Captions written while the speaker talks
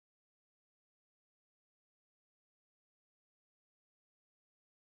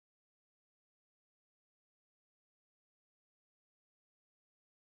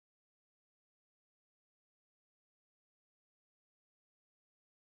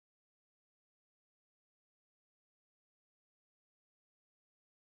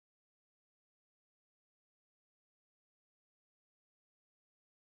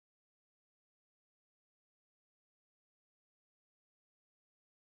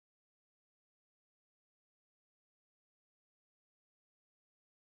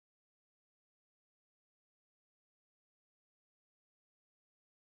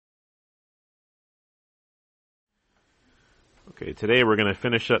Okay, today we're going to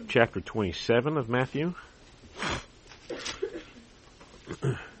finish up chapter 27 of Matthew.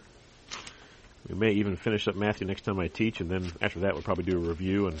 We may even finish up Matthew next time I teach, and then after that we'll probably do a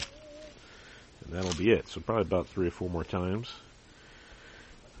review, and that'll be it. So probably about 3 or 4 more times.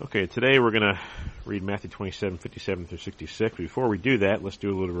 Okay, today we're going to read Matthew 27, 57 through 66. Before we do that, let's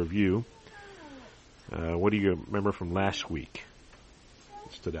do a little review. What do you remember from last week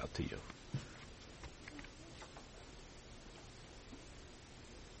that stood out to you?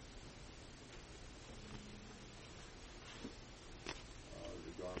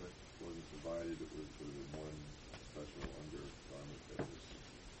 The garment wasn't divided. It was sort of one special undergarment that was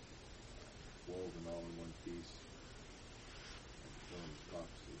woven all in one piece. And one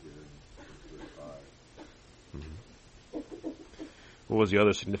prophecy here in 35. What was the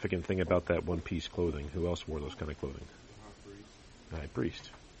other significant thing about that one-piece clothing? Who else wore those kind of clothing? The high priest.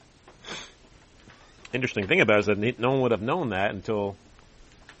 Interesting thing about it is that no one would have known that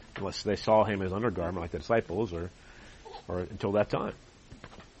unless they saw him as undergarment, like the disciples, or until that time.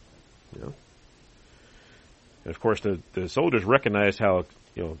 You know? And of course, the soldiers recognized how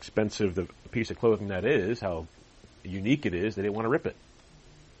expensive the piece of clothing that is, how unique it is. They didn't want to rip it.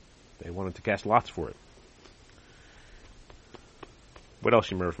 They wanted to cast lots for it. What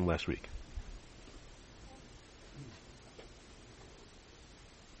else you remember from last week?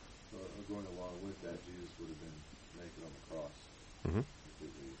 Going along with that, Jesus would have been naked on the cross. Mm-hmm.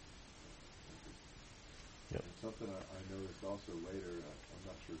 Yep. And something I noticed also later, I'm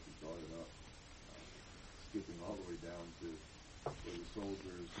not sure if you brought it up, skipping all the way down to where the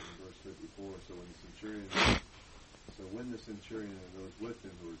soldiers in verse 54. So when the centurion and those with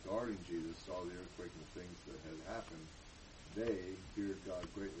him who were guarding Jesus saw the earthquake and the things that had happened, they feared God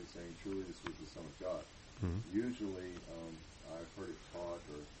greatly, saying, "Truly, this was the Son of God." Mm-hmm. Usually, I've heard it taught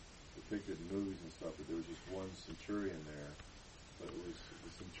or depicted in movies and stuff, but there was just one centurion there, but it was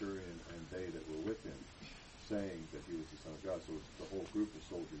the centurion and they that were with him saying that he was the Son of God. So it's the whole group of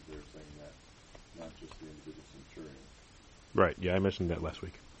soldiers there saying that, not just the individual centurion. Right, yeah, I mentioned that last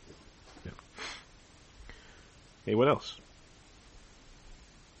week. Yeah. Hey, what else?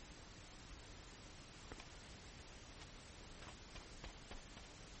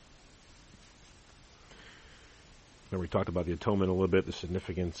 Remember we talked about the atonement a little bit, the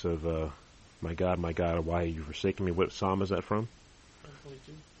significance of my God, why have you forsaken me? What psalm is that from?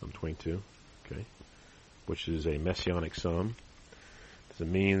 Psalm 22. Okay. Which is a messianic psalm. Does it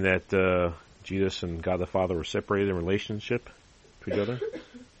mean that Jesus and God the Father were separated in relationship to each other?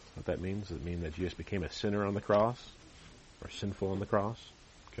 What that means? Does it mean that Jesus became a sinner on the cross? Or sinful on the cross?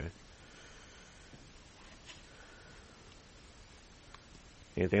 Okay.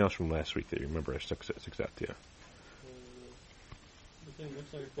 Anything else from last week that you remember sticks out to you? The thing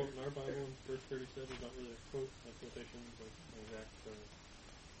looks like a quote in our Bible in verse 37 is not really a quote, a quotation, but an exact, I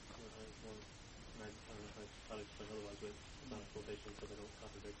don't know how to explain otherwise, but it's not a quotation so they don't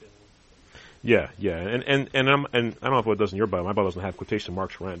contradict it. Yeah, and I don't know if it does in your Bible. My Bible doesn't have quotation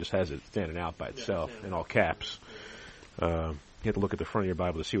marks around it; just has it standing out by itself in all caps. You have to look at the front of your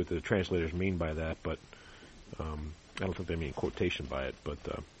Bible to see what the translators mean by that, but I don't think they mean quotation by it. But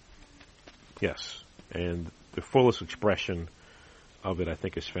yes, and the fullest expression of it, I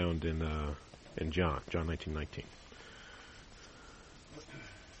think, is found in John 19:19.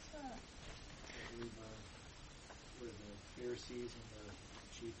 Where the Pharisees and the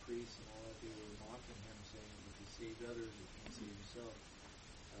chief priests and all that, they were mocking him, saying, "If he saved others, he can't save himself.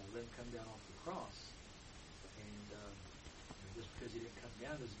 Let him come down off the cross." And just because he didn't come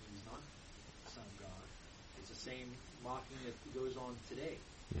down doesn't mean he's not the Son of God. It's the same mocking that goes on today.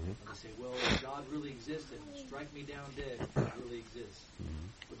 Mm-hmm. And they say, "Well, if God really existed, strike me down dead if God really exists."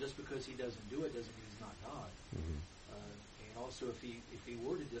 Mm-hmm. Well, just because he doesn't do it doesn't mean he's not God. Mm-hmm. And also, if he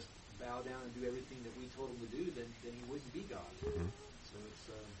were to just bow down and do everything that we told him to do, then he wouldn't be God. Mm-hmm. So it's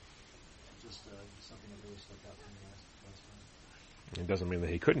just something that really stuck out to me last time. It doesn't mean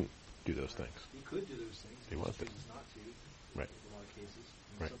that he couldn't do those things. He could do those things. He just wasn't. chooses not to. Right. In a lot of cases.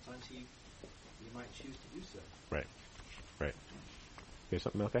 And Right. sometimes he might choose to do so. Right. You have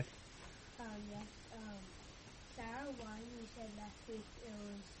something, okay? Yes. Sour wine, you said last week it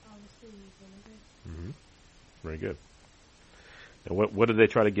was obviously vinegar. Mm-hmm. Very good. And what did they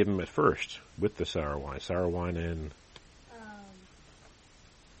try to give him at first with the sour wine? Sour wine and...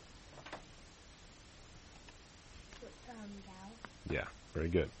 Gall. Yeah, very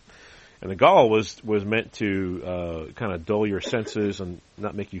good. And the gall was meant to kind of dull your senses and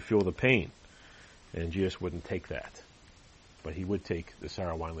not make you feel the pain. And Jesus wouldn't take that. But he would take the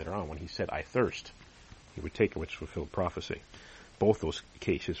sour wine later on when he said, "I thirst." He would take it, which fulfilled prophecy. Both those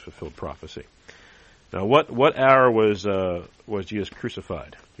cases fulfilled prophecy. Now, what hour was Jesus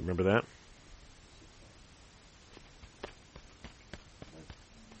crucified? Do you remember that?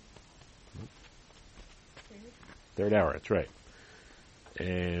 Third hour, that's right.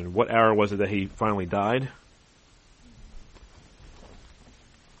 And what hour was it that he finally died?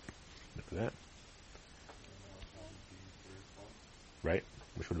 Remember that? Right,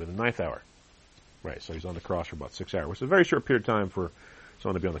 which would have been the ninth hour. Right, so he's on the cross for about 6 hours, which is a very short period of time for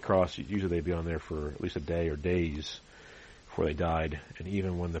someone to be on the cross. Usually they'd be on there for at least a day or days before they died. And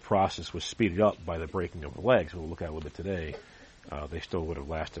even when the process was speeded up by the breaking of the legs, we'll look at a little bit today, they still would have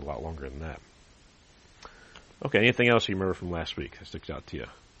lasted a lot longer than that. Okay, anything else you remember from last week that sticks out to you?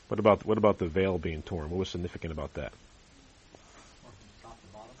 What about the veil being torn? What was significant about that? Or from top to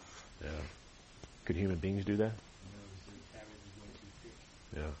bottom. Yeah. Could human beings do that? The fabric was way too thick.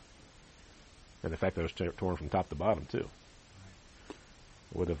 Yeah. And the fact that it was torn from top to bottom, too.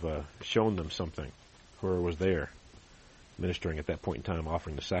 Would have shown them something. Whoever was there, ministering at that point in time,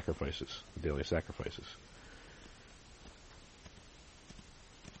 offering the sacrifices, the daily sacrifices.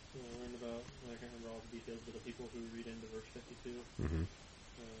 I learned about, I can't remember all the details, but the people who read into verse 52, Mm-hmm.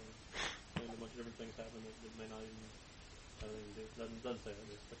 and a bunch of different things happen that may not even, do. Doesn't say that,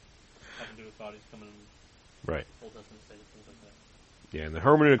 but have to do with bodies coming in Right. Old Testament saints, things like that. Yeah, and the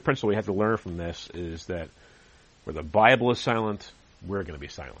hermeneutic principle we have to learn from this is that where the Bible is silent, we're going to be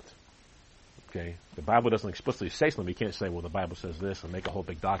silent. Okay? The Bible doesn't explicitly say something. You can't say, well, the Bible says this and make a whole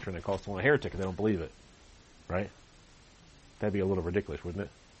big doctrine and call someone a heretic if they don't believe it. Right? That'd be a little ridiculous, wouldn't it?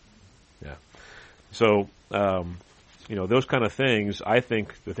 Yeah. So, those kind of things, I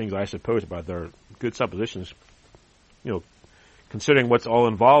think the things I suppose about, they're good suppositions, considering what's all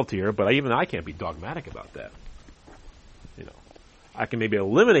involved here, but even I can't be dogmatic about that. I can maybe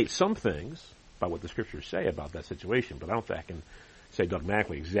eliminate some things by what the scriptures say about that situation, but I don't think I can say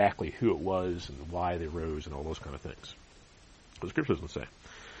dogmatically exactly who it was and why they rose and all those kind of things. But the scripture doesn't say.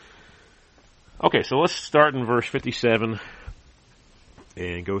 Okay, so let's start in verse 57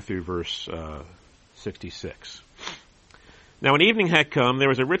 and go through verse 66. Now when evening had come, there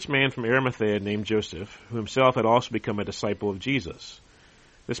was a rich man from Arimathea named Joseph, who himself had also become a disciple of Jesus.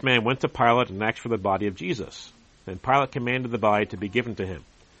 This man went to Pilate and asked for the body of Jesus. Then Pilate commanded the body to be given to him.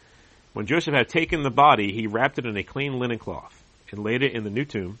 When Joseph had taken the body, he wrapped it in a clean linen cloth, and laid it in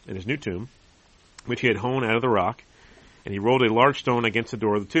his new tomb, which he had hewn out of the rock, and he rolled a large stone against the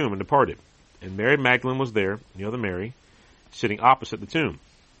door of the tomb and departed. And Mary Magdalene was there, and the other Mary, sitting opposite the tomb.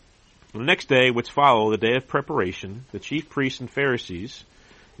 On the next day, which followed, the day of preparation, the chief priests and Pharisees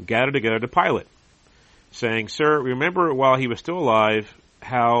gathered together to Pilate, saying, Sir, remember while he was still alive,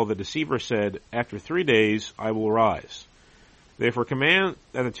 how the deceiver said, After 3 days I will rise. Therefore command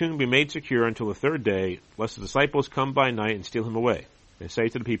that the tomb be made secure until the third day, lest the disciples come by night and steal him away, and say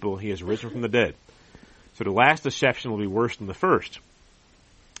to the people, He has risen from the dead. So the last deception will be worse than the first.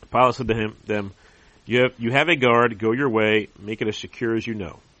 Pilate said to them, You have a guard, go your way, make it as secure as you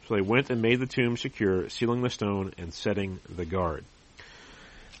know. So they went and made the tomb secure, sealing the stone and setting the guard.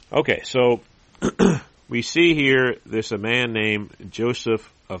 Okay, so we see here there's a man named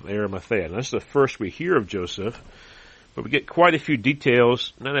Joseph of Arimathea. Now, this is the first we hear of Joseph, but we get quite a few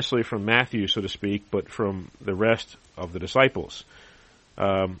details, not necessarily from Matthew, so to speak, but from the rest of the disciples.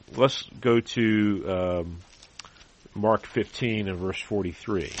 Let's go to Mark 15 and verse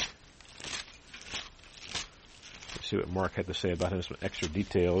 43. Let's see what Mark had to say about him, some extra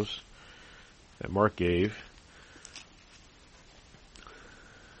details that Mark gave.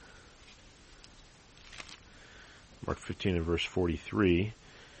 Mark 15 and verse 43.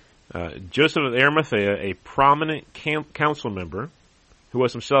 Joseph of Arimathea, a prominent council member who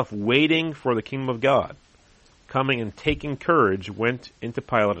was himself waiting for the kingdom of God, coming and taking courage, went into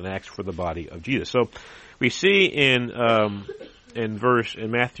Pilate and asked for the body of Jesus. So we see in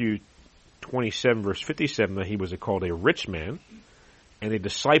Matthew 27 verse 57 that he was called a rich man and a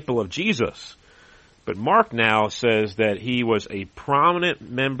disciple of Jesus. But Mark now says that he was a prominent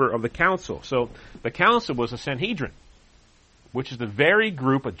member of the council. So the council was a Sanhedrin, which is the very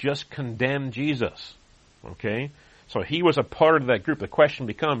group that just condemned Jesus. Okay? So he was a part of that group. The question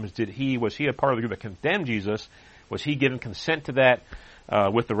becomes, was he a part of the group that condemned Jesus? Was he given consent to that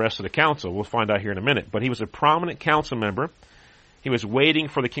with the rest of the council? We'll find out here in a minute. But he was a prominent council member. He was waiting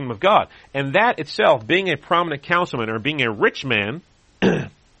for the kingdom of God. And that itself, being a prominent councilman or being a rich man,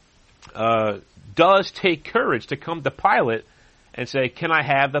 does take courage to come to Pilate and say, can I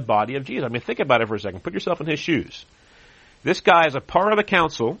have the body of Jesus? I mean, think about it for a second. Put yourself in his shoes. This guy is a part of the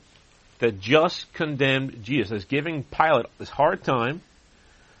council that just condemned Jesus, is giving Pilate this hard time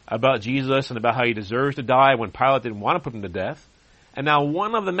about Jesus and about how he deserves to die when Pilate didn't want to put him to death. And now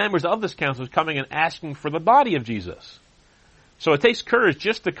one of the members of this council is coming and asking for the body of Jesus. So it takes courage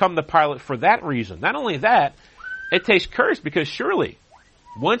just to come to Pilate for that reason. Not only that, it takes courage because surely,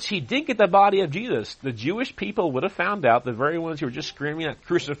 once he did get the body of Jesus, the Jewish people would have found out, the very ones who were just screaming out,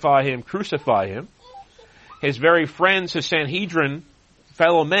 crucify him, crucify him. His very friends, his Sanhedrin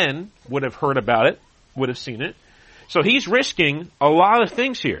fellow men would have heard about it, would have seen it. So he's risking a lot of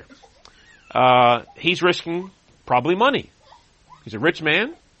things here. He's risking probably money. He's a rich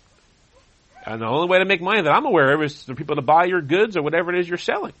man. And the only way to make money that I'm aware of is for people to buy your goods or whatever it is you're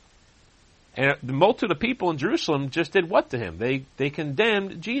selling. And the multitude of people in Jerusalem just did what to him? They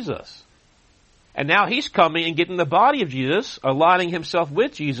condemned Jesus. And now he's coming and getting the body of Jesus, aligning himself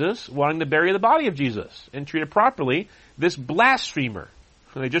with Jesus, wanting to bury the body of Jesus and treat it properly. This blasphemer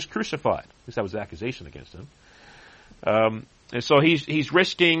who they just crucified. At least that was the accusation against him. And so he's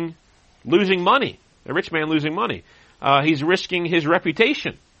risking losing money. A rich man losing money. He's risking his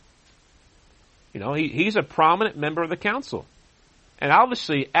reputation. You know, he's a prominent member of the council. And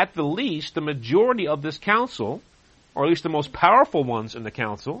obviously, at the least, the majority of this council, or at least the most powerful ones in the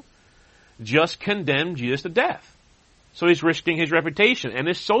council, just condemned Jesus to death. So he's risking his reputation and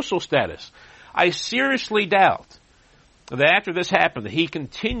his social status. I seriously doubt that after this happened, that he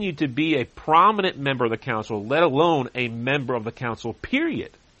continued to be a prominent member of the council, let alone a member of the council,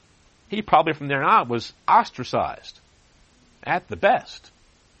 period. He probably from there on was ostracized, at the best.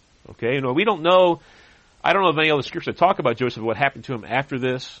 Okay, you know, we don't know, I don't know of any other scriptures that talk about Joseph, what happened to him after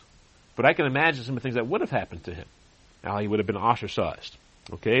this, but I can imagine some of the things that would have happened to him. How he would have been ostracized.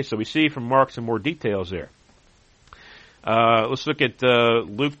 Okay, so we see from Mark some more details there. Let's look at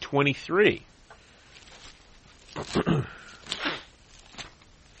Luke 23.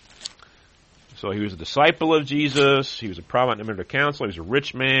 So he was a disciple of Jesus. He was a prominent member of the council. He was a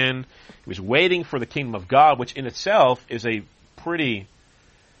rich man. He was waiting for the kingdom of God, which in itself is a pretty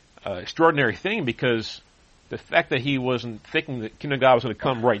extraordinary thing, because the fact that he wasn't thinking the kingdom of God was going to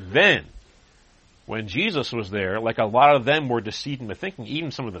come right then, when Jesus was there, like a lot of them were deceived into thinking,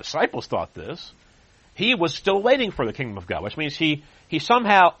 even some of the disciples thought this, he was still waiting for the kingdom of God, which means he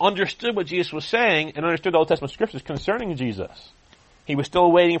somehow understood what Jesus was saying and understood the Old Testament scriptures concerning Jesus. He was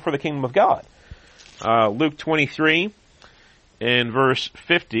still waiting for the kingdom of God. Luke 23 and verse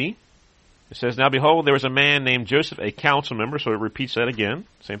 50, it says, "Now behold, there was a man named Joseph, a council member," so it repeats that again.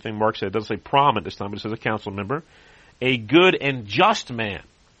 Same thing Mark said. It doesn't say prominent this time, but it says a council member. "A good and just man."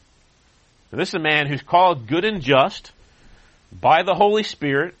 Now, this is a man who's called good and just by the Holy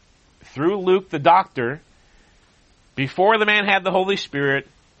Spirit through Luke the doctor. Before the man had the Holy Spirit,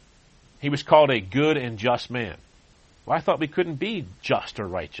 he was called a good and just man. Well, I thought we couldn't be just or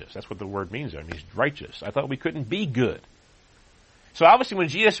righteous. That's what the word means there. It means righteous. I thought we couldn't be good. So obviously when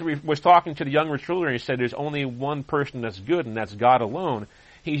Jesus was talking to the young rich ruler and he said there's only one person that's good and that's God alone,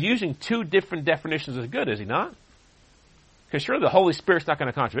 he's using two different definitions of good, is he not? Because sure, the Holy Spirit's not going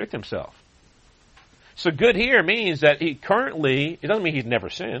to contradict himself. So good here means that he currently, it doesn't mean he's never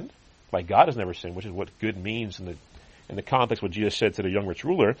sinned, like God has never sinned, which is what good means in the context of what Jesus said to the young rich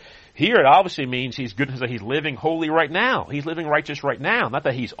ruler. Here it obviously means he's good, that he's living holy right now. He's living righteous right now. Not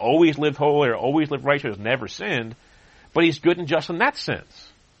that he's always lived holy or always lived righteous, never sinned, but he's good and just in that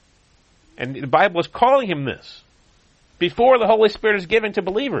sense. And the Bible is calling him this before the Holy Spirit is given to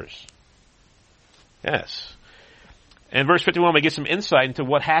believers. Yes. And verse 51, we get some insight into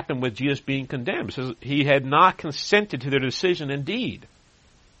what happened with Jesus being condemned. It says he had not consented to their decision indeed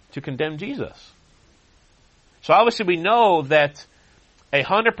to condemn Jesus. So obviously we know that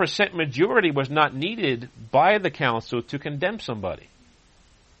 100% majority was not needed by the council to condemn somebody.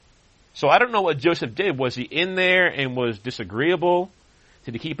 So I don't know what Joseph did. Was he in there and was disagreeable?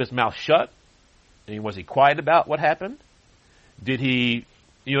 Did he keep his mouth shut? And was he quiet about what happened? Did he,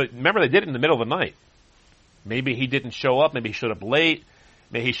 remember they did it in the middle of the night. Maybe he didn't show up. Maybe he showed up late.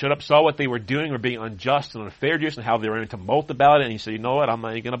 Maybe he showed up, saw what they were doing, were being unjust and unfair to us and how they were in tumult about it. And he said, you know what, I'm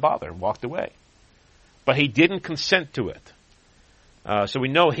not even going to bother, and walked away. But he didn't consent to it. So we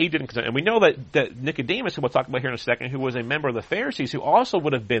know he didn't consent. And we know that Nicodemus, who we'll talk about here in a second, who was a member of the Pharisees, who also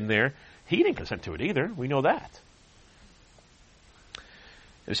would have been there, he didn't consent to it either. We know that.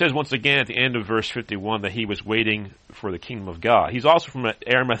 It says once again at the end of verse 51 that he was waiting for the kingdom of God. He's also from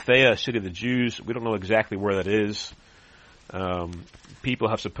Arimathea, a city of the Jews. We don't know exactly where that is. People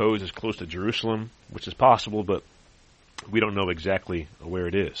have supposed it's close to Jerusalem, which is possible, but we don't know exactly where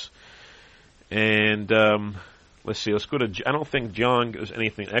it is. And let's see, let's go to, I don't think John gives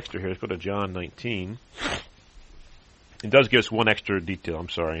anything extra here. Let's go to John 19. It does give us one extra detail, I'm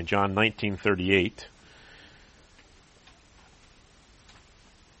sorry. In John 19:38.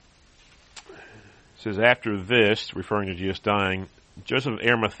 It says, after this, referring to Jesus dying, Joseph of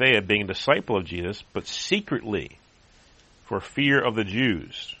Arimathea being a disciple of Jesus, but secretly for fear of the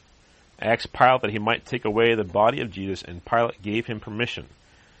Jews, asked Pilate that he might take away the body of Jesus, and Pilate gave him permission.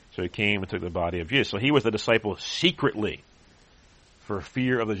 So he came and took the body of Jesus. So he was the disciple secretly for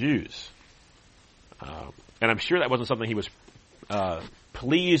fear of the Jews. And I'm sure that wasn't something he was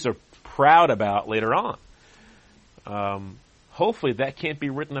pleased or proud about later on. Hopefully that can't be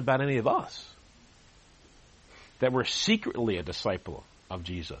written about any of us. That we're secretly a disciple of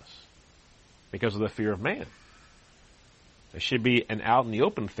Jesus because of the fear of man. It should be an out in the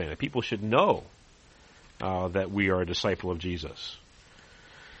open thing. That people should know that we are a disciple of Jesus.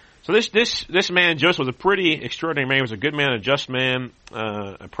 So this man, Joseph, was a pretty extraordinary man. He was a good man, a just man,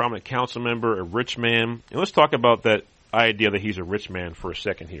 a prominent council member, a rich man. And let's talk about that idea that he's a rich man for a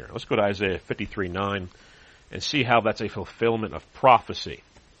second here. Let's go to Isaiah 53:9 and see how that's a fulfillment of prophecy.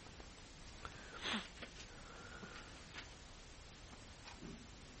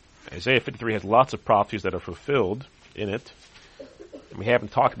 Isaiah 53 has lots of prophecies that are fulfilled in it. We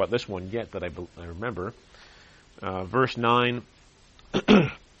haven't talked about this one yet that I remember. Verse 9,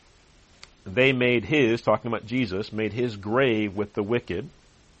 they made his, talking about Jesus, made his grave with the wicked.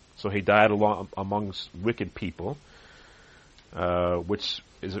 So he died amongst wicked people, which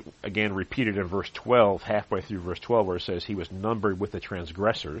is again repeated in verse 12, halfway through verse 12, where it says he was numbered with the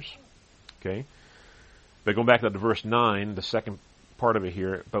transgressors. Okay? But going back to verse 9, the second part of it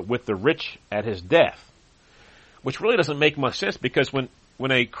here, but with the rich at his death, which really doesn't make much sense, because when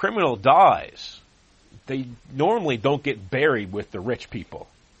a criminal dies, they normally don't get buried with the rich people.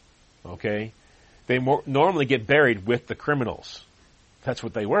 Okay? They normally get buried with the criminals. That's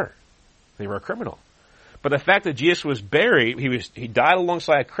what they were. They were a criminal. But the fact that Jesus was buried, he died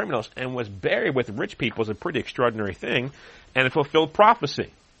alongside criminals and was buried with rich people is a pretty extraordinary thing, and it fulfilled prophecy.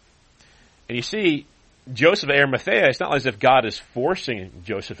 And you see, Joseph of Arimathea, it's not as if God is forcing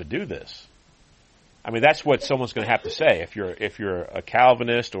Joseph to do this. I mean, that's what someone's going to have to say. If you're a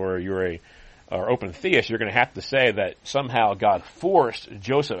Calvinist or you're or open theist, you're going to have to say that somehow God forced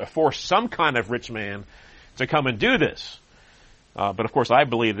Joseph, forced some kind of rich man to come and do this. But of course, I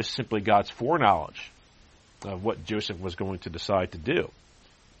believe this is simply God's foreknowledge of what Joseph was going to decide to do.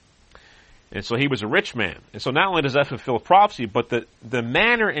 And so he was a rich man. And so not only does that fulfill prophecy, but the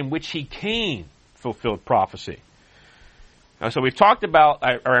manner in which he came fulfilled prophecy. So we've talked about,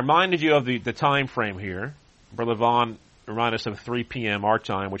 I reminded you of the time frame here. Brother Vaughn reminded us of 3 p.m. our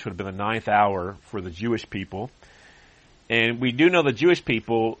time, which would have been the 9th hour for the Jewish people. And we do know the Jewish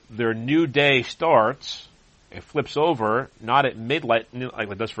people, their new day starts, it flips over, not at midnight, like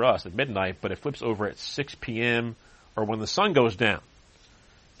it does for us, at midnight, but it flips over at 6 p.m. or when the sun goes down.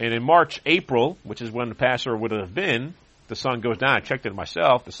 And in March, April, which is when the Passover would have been, the sun goes down. I checked it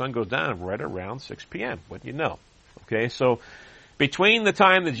myself. The sun goes down right around 6 p.m. What do you know? Okay, so between the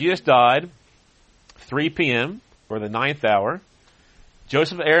time that Jesus died, 3 p.m., or the 9th hour,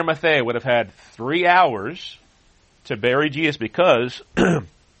 Joseph of Arimathea would have had 3 hours to bury Jesus because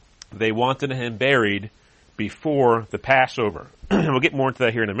they wanted him buried before the Passover. We'll get more into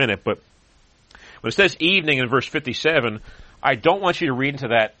that here in a minute, but when it says evening in verse 57, I don't want you to read into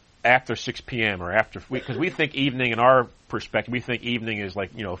that after 6 p.m. or after, because we think evening in our perspective, we think evening is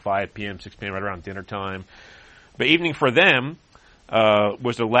like, 5 p.m., 6 p.m., right around dinner time. But evening for them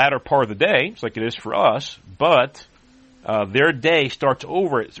was the latter part of the day, it's like it is for us, but their day starts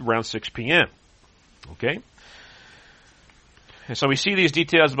over at around 6 p.m. Okay? And so we see these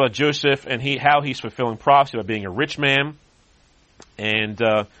details about Joseph and how he's fulfilling prophecy about being a rich man. And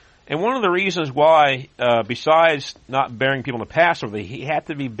one of the reasons why, besides not burying people in the Passover, he had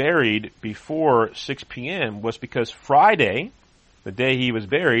to be buried before 6 p.m. was because Friday, the day he was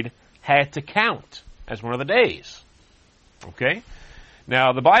buried, had to count as one of the days. Okay?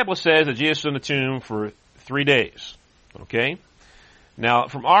 Now, the Bible says that Jesus was in the tomb for 3 days. Okay? Now,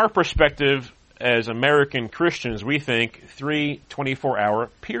 from our perspective as American Christians, we think 3 24-hour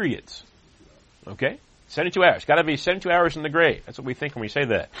periods. Okay? 72 hours. Got to be 72 hours in the grave. That's what we think when we say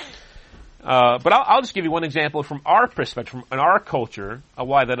that. But I'll just give you one example from our perspective, in our culture, of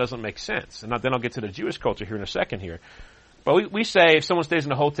why that doesn't make sense. And then I'll get to the Jewish culture here in a second here. But we say if someone stays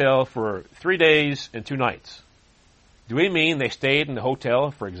in a hotel for 3 days and 2 nights, do we mean they stayed in the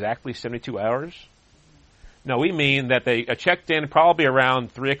hotel for exactly 72 hours? No, we mean that they checked in probably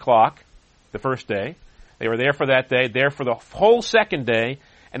around 3 o'clock the first day. They were there for that day, there for the whole second day,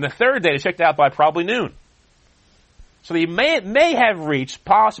 and the third day they checked out by probably noon. So they may have reached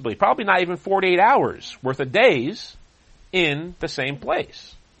probably not even 48 hours worth of days in the same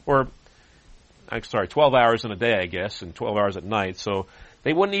place. Or, 12 hours in a day, I guess, and 12 hours at night. So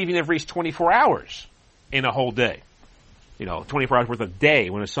they wouldn't even have reached 24 hours in a whole day. 24 hours worth of day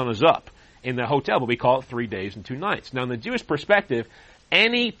when the sun is up in the hotel, but we call it 3 days and 2 nights. Now, in the Jewish perspective,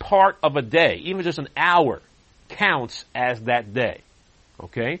 any part of a day, even just an hour, counts as that day.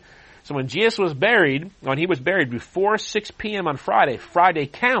 Okay? So when Jesus was buried, when he was buried before 6 p.m. on Friday, Friday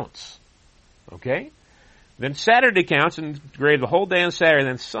counts. Okay? Then Saturday counts, and graded the whole day on Saturday.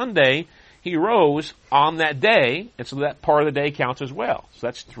 Then Sunday, he rose on that day, and so that part of the day counts as well. So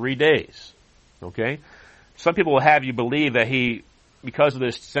that's 3 days. Okay? Some people will have you believe that he, because of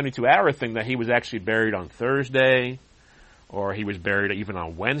this 72-hour thing, that he was actually buried on Thursday, or he was buried even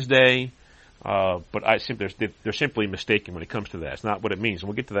on Wednesday. But they're simply mistaken when it comes to that. It's not what it means. And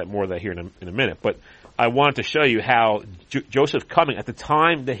we'll get to that more of that here in a minute. But I wanted to show you how Joseph coming at the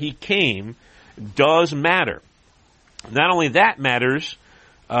time that he came does matter. Not only that matters,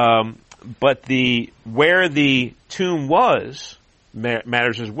 but where the tomb was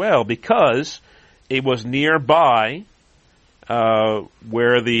matters as well, because it was nearby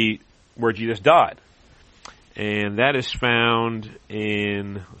where Jesus died. And that is found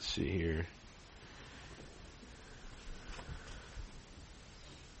in, let's see here.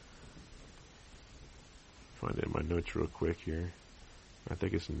 Find it in my notes real quick here. I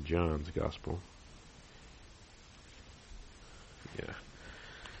think it's in John's Gospel. Yeah.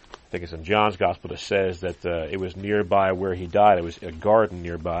 I think it's in John's Gospel that says that it was nearby where he died. It was a garden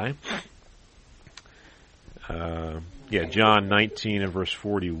nearby. John 19 and verse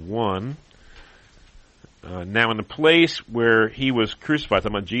 41. Now in the place where he was crucified,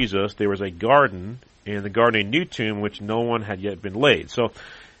 talking about Jesus, there was a garden, and in the garden a new tomb which no one had yet been laid. So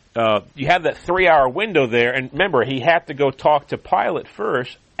you have that 3-hour window there, and remember, he had to go talk to Pilate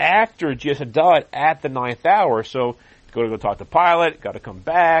first after Jesus had died at the 9th hour. So go talk to Pilate, got to come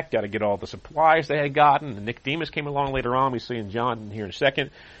back, got to get all the supplies they had gotten. And Nicodemus came along later on. We see in John here in a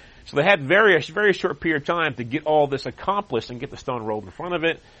second. So they had very short period of time to get all this accomplished and get the stone rolled in front of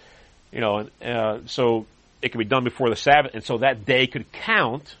it. So it could be done before the Sabbath, and so that day could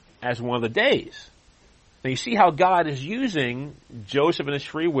count as one of the days. Now you see how God is using Joseph and his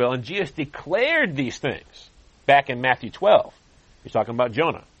free will, and Jesus declared these things back in Matthew 12. He's talking about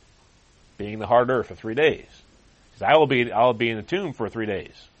Jonah being in the hard earth for 3 days. He says, I will be in the tomb for 3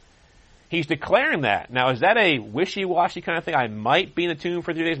 days. He's declaring that. Now, is that a wishy-washy kind of thing? I might be in the tomb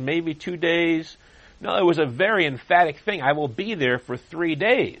for 3 days, maybe 2 days. No, it was a very emphatic thing. I will be there for 3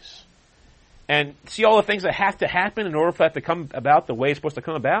 days. And see all the things that have to happen in order for that to come about the way it's supposed to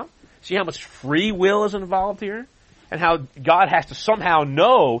come about? See how much free will is involved here? And how God has to somehow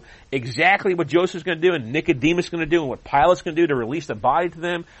know exactly what Joseph's going to do and Nicodemus is going to do and what Pilate's going to do to release the body to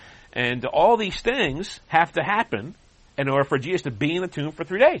them. And all these things have to happen in order for Jesus to be in the tomb for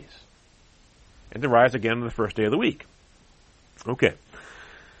 3 days. And to rise again on the first day of the week. Okay.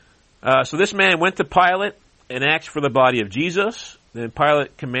 So this man went to Pilate and asked for the body of Jesus. Then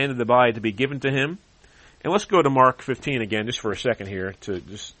Pilate commanded the body to be given to him. And let's go to Mark 15 again just for a second here to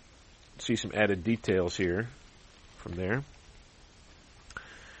just see some added details here from there.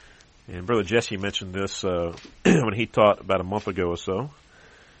 And Brother Jesse mentioned this when he taught about a month ago or so.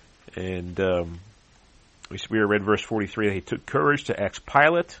 And we read verse 43 that he took courage to ask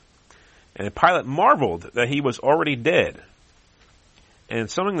Pilate. And Pilate marveled that he was already dead. And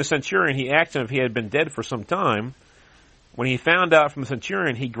summoning the centurion, he asked him if he had been dead for some time. When he found out from the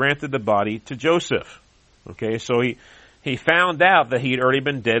centurion, he granted the body to Joseph. Okay, so he found out that he had already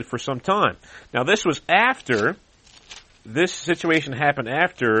been dead for some time. Now this situation happened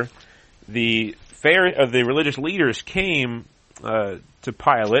after the religious leaders came to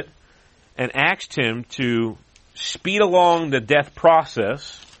Pilate and asked him to speed along the death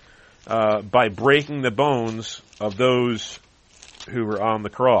process by breaking the bones of those who were on the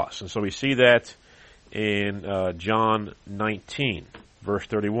cross. And so we see that in John 19, verse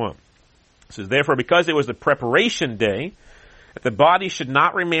 31. It says, therefore, because it was the preparation day, that the body should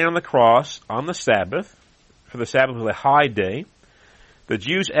not remain on the cross on the Sabbath, for the Sabbath was a high day, the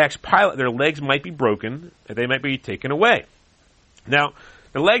Jews asked Pilate their legs might be broken, that they might be taken away. Now,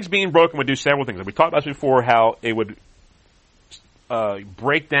 the legs being broken would do several things. We talked about this before, how it would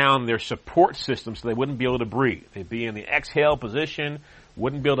break down their support system so they wouldn't be able to breathe. They'd be in the exhale position,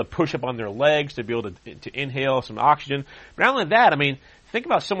 wouldn't be able to push up on their legs to be able to inhale some oxygen. But not only that, think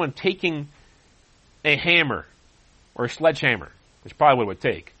about someone taking a hammer or a sledgehammer, which is probably what it would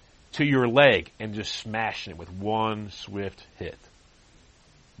take, to your leg and just smashing it with one swift hit.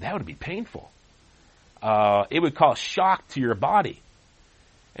 That would be painful. It would cause shock to your body.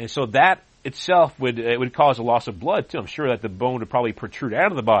 And so that itself would cause a loss of blood too. I'm sure that the bone would probably protrude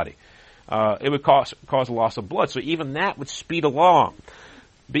out of the body. It would cause a loss of blood. So even that would speed along.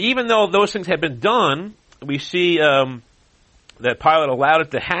 But even though those things had been done, we see that Pilate allowed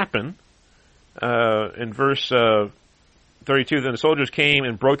it to happen. In verse 32, then the soldiers came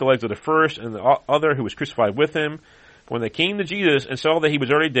and broke the legs of the first and the other who was crucified with him. When they came to Jesus and saw that he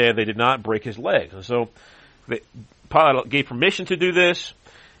was already dead, they did not break his legs. And so Pilate gave permission to do this,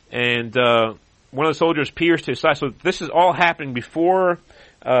 and one of the soldiers pierced his side. So this is all happening before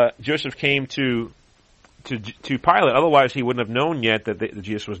Joseph came to Pilate. Otherwise, he wouldn't have known yet that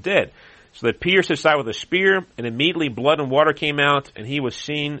Jesus was dead. So they pierced his side with a spear, and immediately blood and water came out, and he was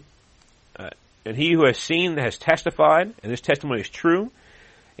seen. And he who has seen has testified, and this testimony is true.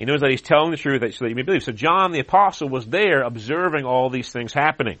 He knows that he's telling the truth so that you may believe. So John the Apostle was there observing all these things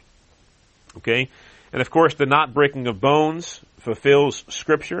happening. Okay? And of course, the not breaking of bones fulfills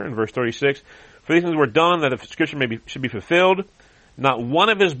Scripture in verse 36. For these things were done that the Scripture should be fulfilled. Not one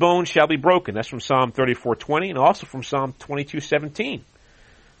of his bones shall be broken. That's from Psalm 34:20 and also from Psalm 22:17.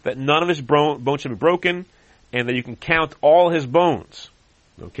 That none of his bones shall be broken, and that you can count all his bones.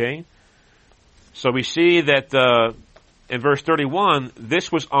 Okay? So we see that in verse 31, this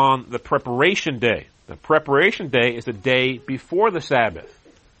was on the preparation day. The preparation day is the day before the Sabbath.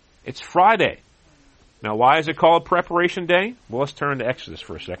 It's Friday. Now, why is it called preparation day? Well, let's turn to Exodus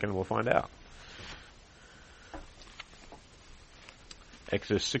for a second and we'll find out.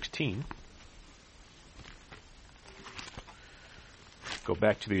 Exodus 16. Go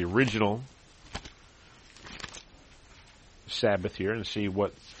back to the original Sabbath here and see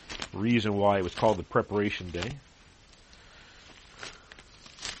what reason why it was called the preparation day.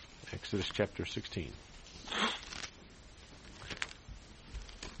 Exodus chapter 16.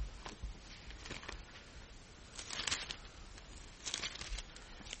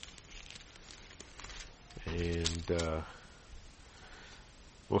 And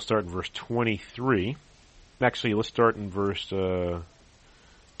we'll start in verse 23. Actually, let's start in verse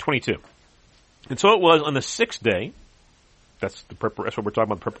 22. And so it was on the sixth day. That's what we're talking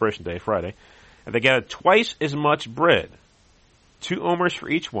about, the preparation day, Friday. And they gathered twice as much bread, 2 omers for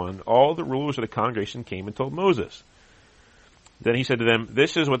each one. All the rulers of the congregation came and told Moses. Then he said to them,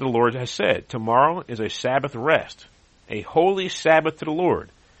 this is what the Lord has said. Tomorrow is a Sabbath rest, a holy Sabbath to the Lord.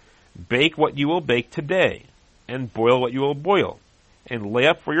 Bake what you will bake today, and boil what you will boil, and lay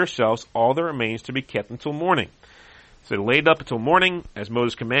up for yourselves all that remains to be kept until morning. So they laid up until morning, as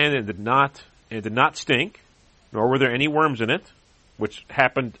Moses commanded, and it did not stink, nor were there any worms in it, which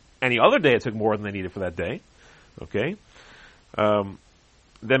happened any other day. It took more than they needed for that day. Okay.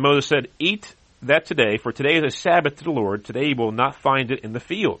 Then Moses said, eat that today, for today is a Sabbath to the Lord. Today you will not find it in the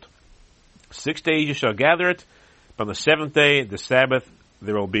field. 6 days you shall gather it, but on the 7th day, the Sabbath,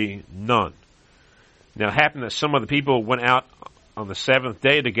 there will be none. Now it happened that some of the people went out on the 7th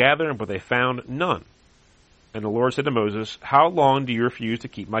day to gather, but they found none. And the Lord said to Moses, how long do you refuse to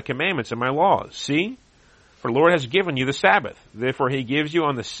keep my commandments and my laws? See, for the Lord has given you the Sabbath. Therefore he gives you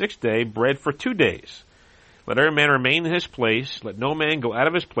on the 6th day bread for 2 days. Let every man remain in his place. Let no man go out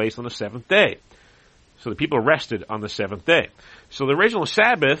of his place on the 7th day. So the people rested on the 7th day. So the original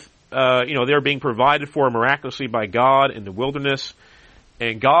Sabbath, they were being provided for miraculously by God in the wilderness.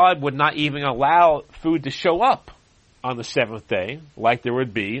 And God would not even allow food to show up on the 7th day like there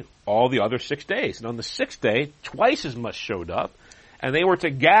would be all the other 6 days. And on the 6th day, twice as much showed up. And they were to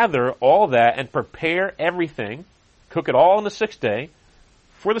gather all that and prepare everything, cook it all on the 6th day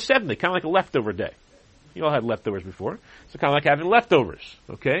for the 7th day, kind of like a leftover day. You all had leftovers before. So kind of like having leftovers,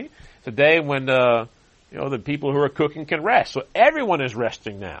 okay? It's a day when, the people who are cooking can rest. So everyone is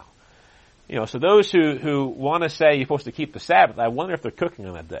resting now. So those who want to say you're supposed to keep the Sabbath, I wonder if they're cooking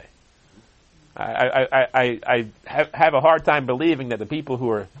on that day. I have a hard time believing that the people who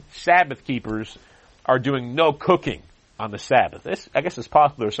are Sabbath keepers are doing no cooking on the Sabbath. I guess it's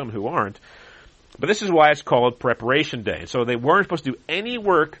possible there are some who aren't. But this is why it's called preparation day. So they weren't supposed to do any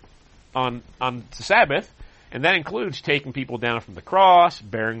work on the Sabbath, and that includes taking people down from the cross,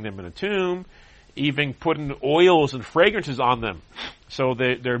 burying them in a tomb, even putting oils and fragrances on them so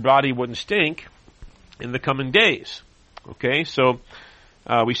that their body wouldn't stink in the coming days. Okay, so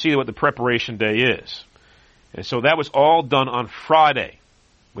we see what the preparation day is. And so that was all done on Friday,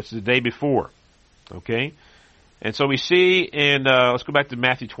 which is the day before. Okay, and so we see in, let's go back to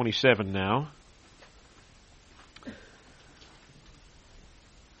Matthew 27 now.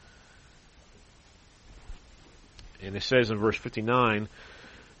 And it says in verse 59,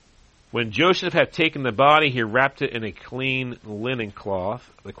 when Joseph had taken the body, he wrapped it in a clean linen cloth.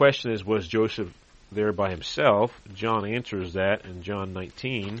 The question is, was Joseph there by himself? John answers that in John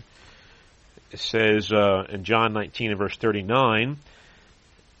 19. It says in John 19 and verse 39,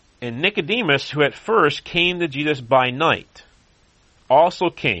 and Nicodemus, who at first came to Jesus by night,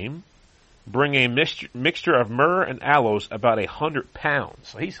 also came, bring a mixture of myrrh and aloes, about 100 pounds.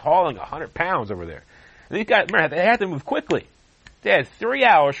 So he's hauling 100 pounds over there. And these guys, remember, they had to move quickly. They had 3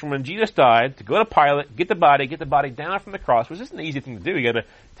 hours from when Jesus died to go to Pilate, get the body down from the cross, which isn't an easy thing to do. You got to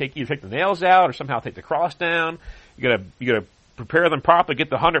take the nails out, or somehow take the cross down. You got to prepare them properly, get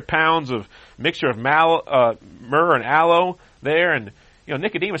the 100 pounds of mixture of myrrh and aloe there. And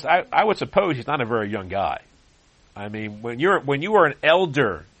Nicodemus, I would suppose he's not a very young guy. I mean, when you were an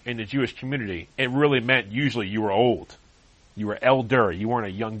elder in the Jewish community, it really meant usually you were old. You were elder. You weren't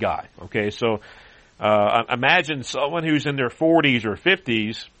a young guy. Okay, so imagine someone who's in their 40s or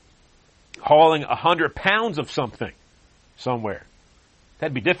 50s hauling 100 pounds of something somewhere.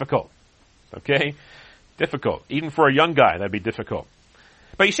 That'd be difficult. Okay? Difficult. Even for a young guy, that'd be difficult.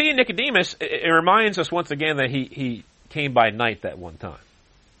 But you see in Nicodemus, it reminds us once again that he came by night that one time.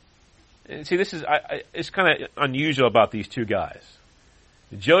 And see, this is it's kind of unusual about these two guys.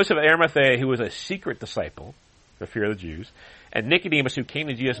 Joseph of Arimathea, who was a secret disciple, for fear of the Jews, and Nicodemus, who came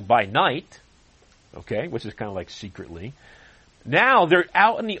to Jesus by night, okay, which is kind of like secretly. Now they're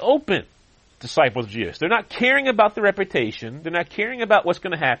out in the open, disciples of Jesus. They're not caring about their reputation. They're not caring about what's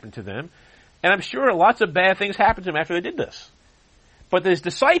going to happen to them. And I'm sure lots of bad things happened to them after they did this. But there's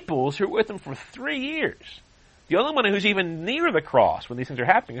disciples who were with them for 3 years. The only one who's even near the cross when these things are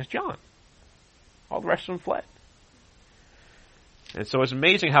happening is John. All the rest of them fled. And so it's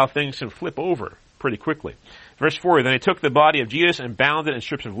amazing how things can flip over pretty quickly. Verse 40, then they took the body of Jesus and bound it in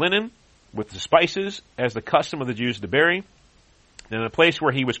strips of linen with the spices, as the custom of the Jews to bury. And in the place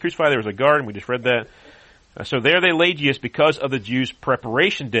where he was crucified, there was a garden. We just read that. So there they laid Jesus because of the Jews'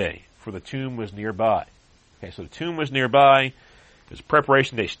 preparation day, for the tomb was nearby. Okay, so the tomb was nearby. It was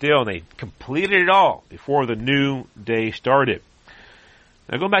preparation day still, and they completed it all before the new day started.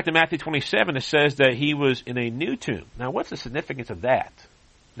 Now going back to Matthew 27, it says that he was in a new tomb. Now what's the significance of that?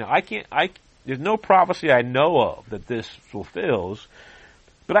 Now there's no prophecy I know of that this fulfills,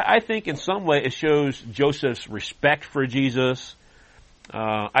 but I think in some way it shows Joseph's respect for Jesus.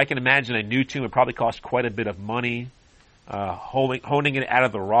 I can imagine a new tomb would probably cost quite a bit of money. Honing it out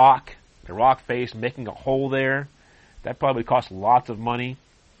of the rock face, making a hole there, that probably cost lots of money.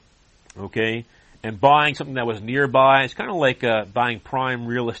 Okay, and buying something that was nearby, it's kind of like buying prime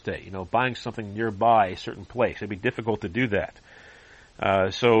real estate. Buying something nearby a certain place. It'd be difficult to do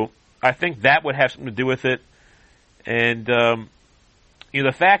that. So I think that would have something to do with it. And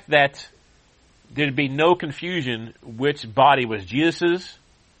the fact that there'd be no confusion which body was Jesus's.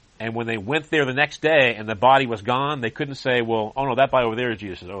 And when they went there the next day and the body was gone, they couldn't say, well, oh no, that body over there is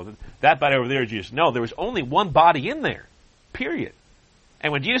Jesus. Oh, that body over there is Jesus. No, there was only one body in there. Period.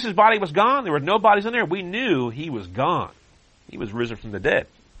 And when Jesus' body was gone, there were no bodies in there. We knew he was gone. He was risen from the dead.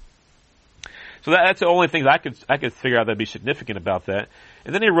 So that's the only thing that I could figure out that'd be significant about that.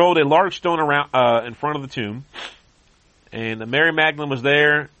 And then they rolled a large stone around in front of the tomb. And Mary Magdalene was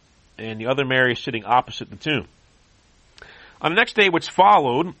there, and the other Mary sitting opposite the tomb. On the next day which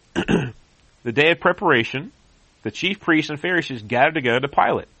followed, the day of preparation, the chief priests and Pharisees gathered together to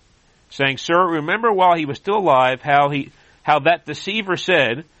Pilate, saying, Sir, remember while he was still alive how that deceiver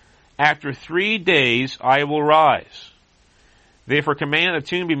said, After 3 days I will rise. Therefore command the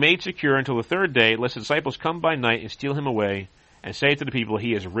tomb be made secure until the third day, lest the disciples come by night and steal him away, and say to the people,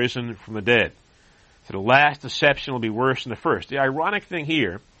 He is risen from the dead. So the last deception will be worse than the first. The ironic thing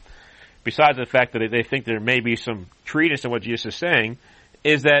here, besides the fact that they think there may be some credence in what Jesus is saying,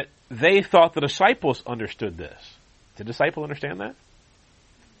 is that they thought the disciples understood this. Did the disciples understand that?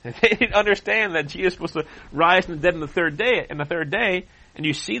 They didn't understand that Jesus was to rise from the dead on the third day, and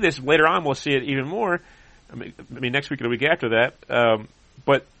you see this later on, we'll see it even more, I mean next week or the week after that,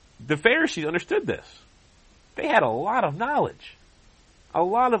 but the Pharisees understood this. They had a lot of knowledge. A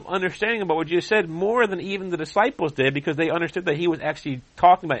lot of understanding about what Jesus said, more than even the disciples did, because they understood that he was actually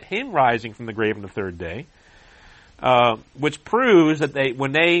talking about him rising from the grave on the third day, which proves that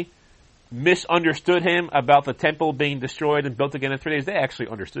when they misunderstood him about the temple being destroyed and built again in 3 days, they actually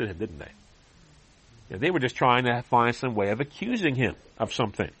understood him, didn't they? They were just trying to find some way of accusing him of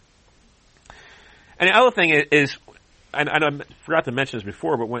something. And the other thing is, and I forgot to mention this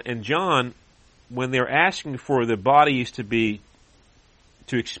before, but in John, when they're asking for the bodies to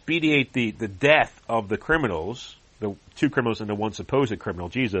expedite the death of the criminals, the two criminals and the one supposed criminal,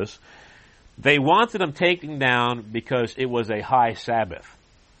 Jesus, they wanted them taken down because it was a high Sabbath.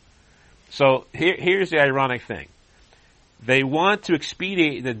 So here's the ironic thing. They want to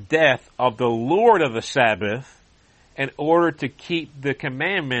expedite the death of the Lord of the Sabbath in order to keep the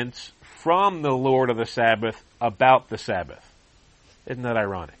commandments from the Lord of the Sabbath about the Sabbath. Isn't that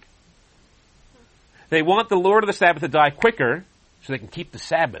ironic? They want the Lord of the Sabbath to die quicker so they can keep the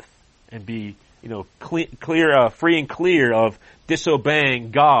Sabbath and be, free and clear of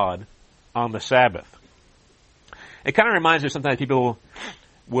disobeying God on the Sabbath. It kind of reminds me of sometimes people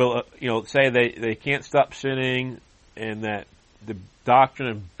will, say they can't stop sinning, and that the doctrine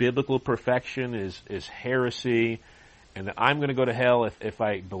of biblical perfection is heresy, and that I'm going to go to hell if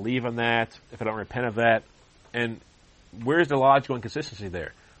I believe in that, if I don't repent of that. And where's the logical inconsistency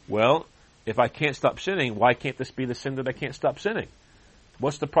there? Well, if I can't stop sinning, why can't this be the sin that I can't stop sinning?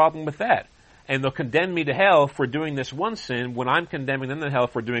 What's the problem with that? And they'll condemn me to hell for doing this one sin when I'm condemning them to hell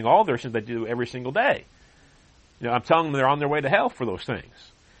for doing all their sins they do every single day. I'm telling them they're on their way to hell for those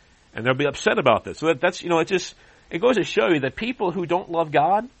things. And they'll be upset about this. So that's, it goes to show you that people who don't love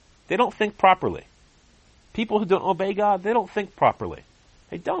God, they don't think properly. People who don't obey God, they don't think properly.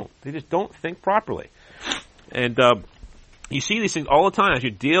 They don't. They just don't think properly. And you see these things all the time as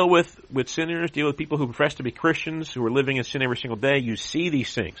you deal with sinners, deal with people who profess to be Christians, who are living in sin every single day. You see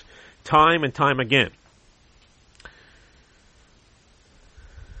these things time and time again.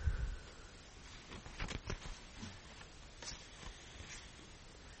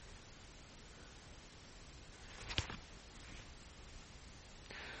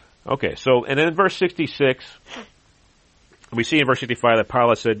 Okay, so, and then in verse 66, we see in verse 65 that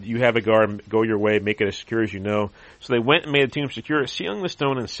Pilate said, "You have a guard, go your way, make it as secure as you know." So they went and made the tomb secure, sealing the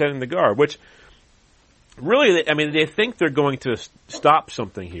stone and setting the guard, which really, they think they're going to stop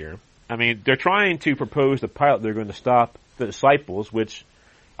something here. They're trying to propose to Pilate they're going to stop the disciples, which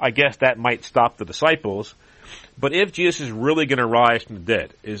I guess that might stop the disciples. But if Jesus is really going to rise from the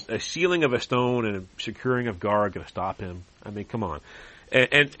dead, is a sealing of a stone and a securing of guard going to stop him? Come on.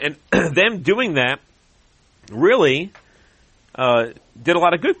 And them doing that really did a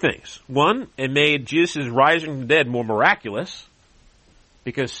lot of good things. One, it made Jesus' rising from the dead more miraculous,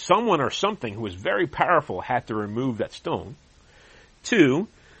 because someone or something who was very powerful had to remove that stone. Two,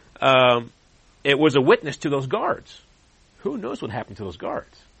 it was a witness to those guards. Who knows what happened to those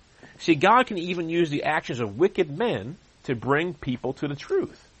guards? See, God can even use the actions of wicked men to bring people to the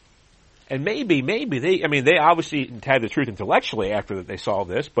truth. And maybe they obviously had the truth intellectually after they saw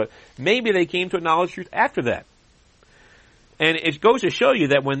this, but maybe they came to acknowledge truth after that. And it goes to show you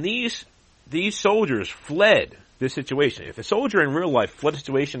that when these soldiers fled this situation, if a soldier in real life fled a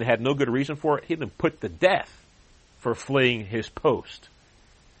situation and had no good reason for it, he'd been put to death for fleeing his post,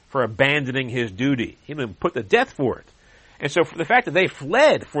 for abandoning his duty. He'd been put to death for it. And so the fact that they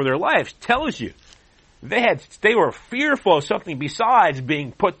fled for their lives tells you they were fearful of something besides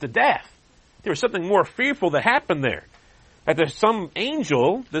being put to death. There was something more fearful that happened there. That there's some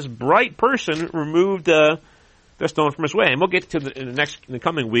angel, this bright person, removed the stone from his way. And we'll get to in the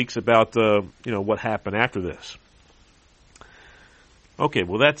coming weeks about what happened after this. Okay,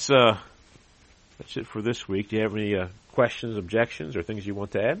 well that's it for this week. Do you have any questions, objections, or things you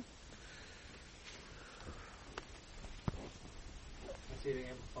want to add? I'd say to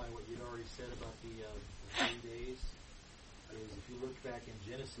amplify what you'd already said about the 3 days is if you look back in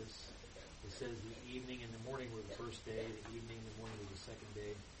Genesis, it says the evening and the morning were the first day, the evening and the morning was the second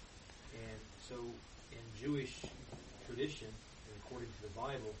day. And so in Jewish tradition, and according to the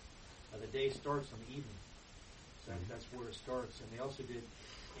Bible, the day starts on the evening. So that's where it starts. And they also did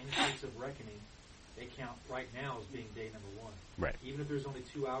increase of reckoning. They count right now as being day number 1. Right. Even if there's only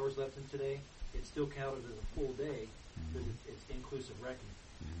 2 hours left in today, it's still counted as a full day because it's inclusive reckoning.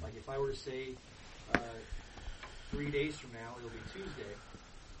 Like if I were to say 3 days from now it'll be Tuesday,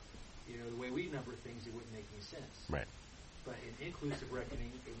 the way we number things, it wouldn't make any sense. Right. But in inclusive reckoning,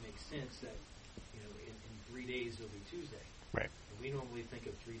 it makes sense that in 3 days it'll be Tuesday. Right. And we normally think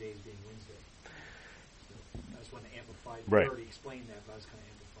of 3 days being Wednesday. So I just want to amplify. Right. You already explained that, but I was kind of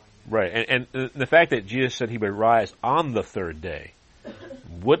amplifying that. Right. And the fact that Jesus said he would rise on the third day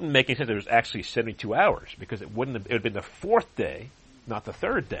wouldn't make any sense. It was actually 72 hours because it would have been the fourth day, not the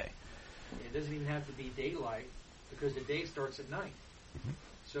third day. It doesn't even have to be daylight because the day starts at night. Mm-hmm.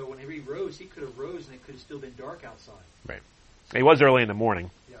 So whenever he rose, he could have rose and it could have still been dark outside. Right. It was early in the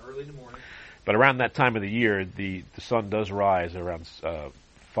morning. Yeah, early in the morning. But around that time of the year, the sun does rise around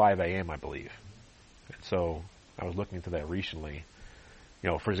 5 a.m., I believe. And so I was looking into that recently.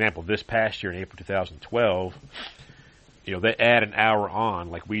 For example, this past year in April 2012, they add an hour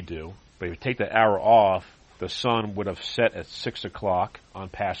on like we do. But if you take that hour off, the sun would have set at 6 o'clock on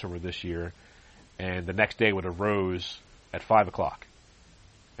Passover this year, and the next day would have rose at 5 o'clock.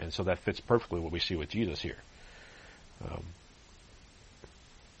 And so that fits perfectly what we see with Jesus here.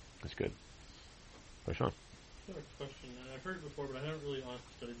 That's good. Sean? I have a question. I've heard it before, but I haven't really honestly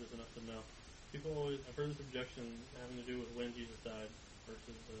studied this enough to know. I've heard this objection having to do with when Jesus died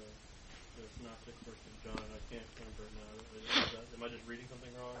versus the Synoptic versus John. I can't remember it now. Am I just reading something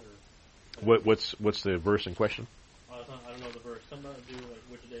wrong? Or? What's the verse in question? I don't know the verse. Something about to do like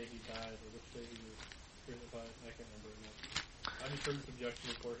which day he died or which day he was crucified. I can't remember it now. I just heard this objection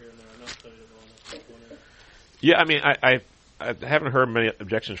before here and there. I've not studied it well enough to go in. Yeah, I mean, I haven't heard many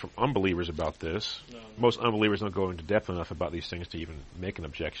objections from unbelievers about this. No. Most unbelievers don't go into depth enough about these things to even make an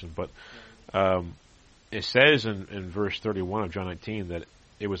objection. But it says in verse 31 of John 19 that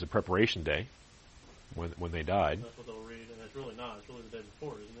it was a preparation day when they died. That's what they'll read, and it's really not. It's really the day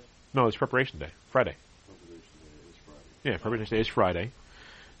before, isn't it? No, it's preparation day, Friday. Preparation Day is Friday. Yeah, preparation day is Friday.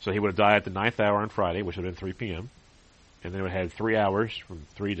 So he would have died at the 9th hour on Friday, which would have been 3 p.m. And then it would have had 3 hours from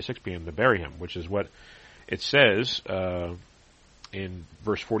 3 to 6 p.m. to bury him, which is what it says in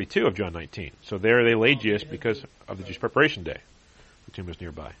verse 42 of John 19. So there they laid Jesus because of the Jewish preparation day. The tomb was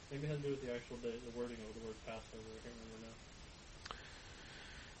nearby. Maybe it has to do with the actual day, the wording of the word Passover. I can't remember now.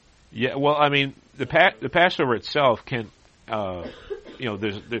 Yeah, well, I mean, the Passover itself can,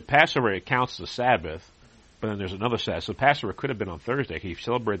 there's the Passover, it counts as a Sabbath, but then there's another Sabbath. So Passover could have been on Thursday. He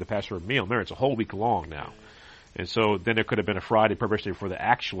celebrated the Passover meal. There, it's a whole week long now. And so then it could have been a Friday preparation for the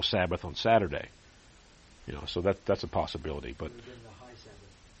actual Sabbath on Saturday. So that's a possibility. But It would have been the high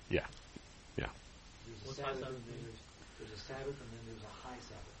Sabbath. yeah. There's a What's high Sabbath, Sabbath and then there's a Sabbath, and then there's a high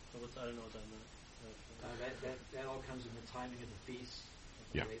Sabbath. So I don't know what that meant. That all comes in the timing of the feast.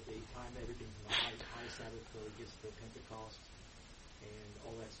 Yeah. They time everything from the high Sabbath till it gets to Pentecost, and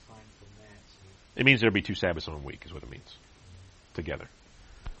all that's timed from that. So It means there'll be 2 Sabbaths on a week is what it means. Together.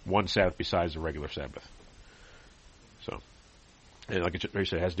 One Sabbath besides the regular Sabbath. So, and like I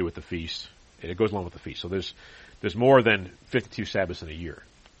said, it has to do with the feast. It goes along with the feast. So there's more than 52 Sabbaths in a year.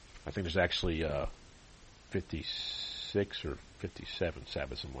 I think there's actually 56 or 57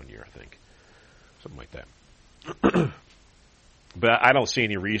 Sabbaths in 1 year, I think. Something like that. But I don't see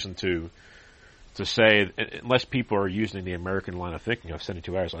any reason to say, unless people are using the American line of thinking of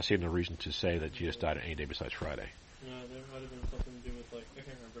 72 hours, I see no reason to say that Jesus died on any day besides Friday. Yeah, there might have been something to do with, like, I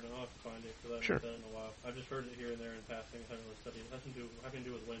can't remember now. I'll have to find it because I haven't Sure. done it in a while. I've just heard it here and there in passing. I haven't really studied it. It has to do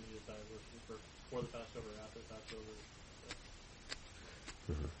with when Jesus died versus before the Passover or after the Passover.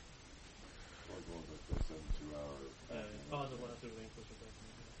 Mm-hmm. Or going back to 72 hours. Positive one has to do with English or something.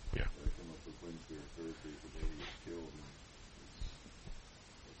 Yeah. They come up with Wednesday or Thursday the day he was killed.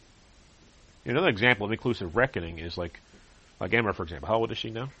 And Another example of inclusive reckoning is like Emma, for example. How old is she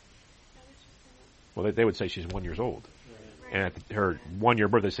now? Well, they would say she's 1 year old. Right. And at her 1 year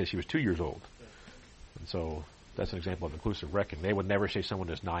birth, they say she was 2 years old. And so that's an example of inclusive reckoning. They would never say someone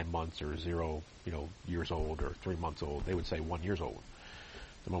is 9 months or 0, years old or 3 months old. They would say 1 year old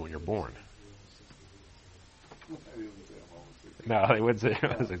the moment you're born. I didn't say I'm almost 60. No, they would say.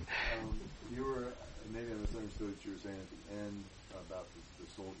 You were, maybe I misunderstood what you were saying at the end about the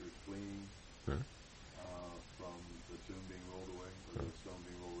soldiers fleeing Huh? from the tomb being rolled away, or the stone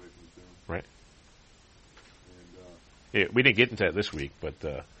being rolled away from the tomb. Right. And Yeah, we didn't get into that this week, but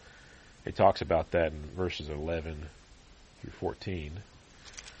it talks about that in verses 11 through 14.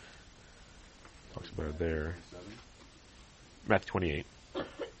 Talks about it there. 7. Matthew 28.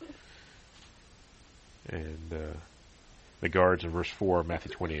 And the guards in verse 4 of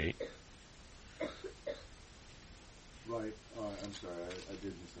Matthew 28. Right. I'm sorry, I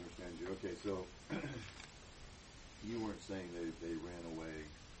did misunderstand you. Okay, so you weren't saying they ran away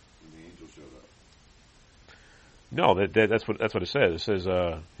when the angel showed up. No, that's what it says. It says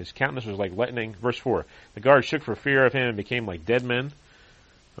his countenance was like lightning. Verse 4. The guards shook for fear of him and became like dead men.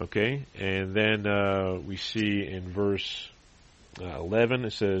 Okay, and then we see in verse 11,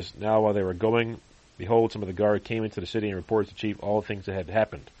 it says, now while they were going, behold, some of the guard came into the city and reported to the chief all the things that had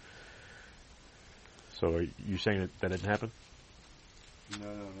happened. So are you saying that didn't happen? No,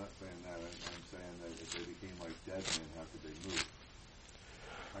 I'm not saying that. I'm saying that if they became like dead men, how could they move?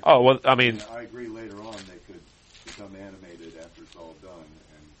 Oh, well, I mean... I agree later on they could become animated after it's all done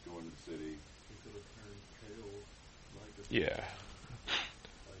and go into the city. they could have turned pale, like a Yeah.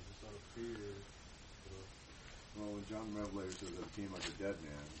 like just out of fear. Well, when John the Revelator says that he became like a dead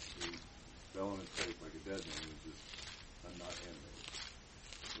man, he fell on his face like a dead man. He was just not animated.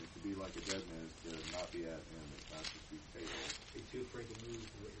 And to be like a dead man is to not be animated, not just be pale. Be too afraid to move,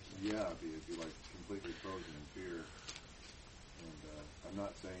 is what you're saying. Yeah, be like completely frozen in fear. And I'm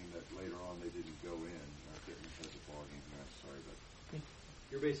not saying that later on they didn't go in. I'm getting into the ball game here. I'm sorry, but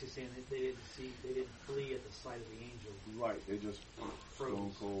You're basically saying that they didn't flee at the sight of the angel. right, they just stone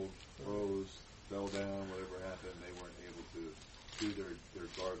Froze. cold, froze, fell down. Whatever happened, they weren't able to do their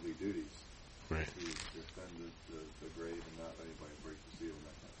guardly duties. Right. To defend the grave and not let anybody break the seal and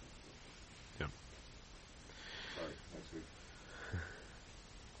that kind of thing. So, Yeah. sorry, next week.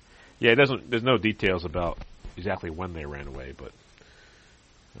 Yeah, there's no details about exactly when they ran away, but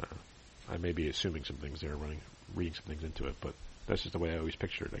I may be assuming some things there, reading some things into it, but that's just the way I always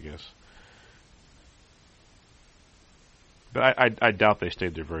picture it, I guess. But I doubt they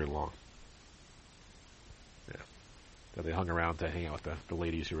stayed there very long. Yeah. That they hung around to hang out with the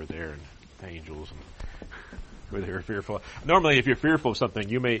ladies who were there and the angels and where they were fearful. Normally, if you're fearful of something,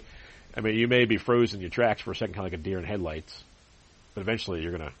 you may be frozen in your tracks for a second, kind of like a deer in headlights. But eventually,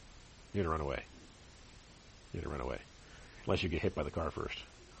 you're gonna run away. You're gonna run away, unless you get hit by the car first,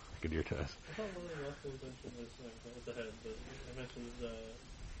 like a deer does. I thought one of the last things mentioned was at the head, but it mentions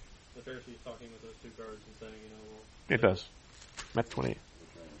the Pharisees talking with those two guards and saying, well. It does. Matthew 28.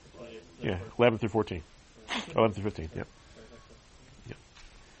 Yeah, 11 through 14. 11 through 15. Yep.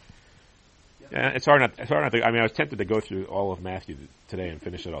 Yeah, it's hard not to. I was tempted to go through all of Matthew today and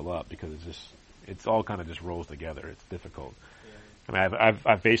finish it all up because it's all kind of just rolls together. It's difficult. Yeah.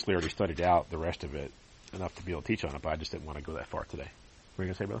 I've basically already studied out the rest of it enough to be able to teach on it, but I just didn't want to go that far today. What were you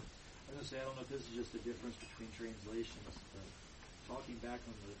gonna say, brother? I was gonna say I don't know if this is just a difference between translations, but talking back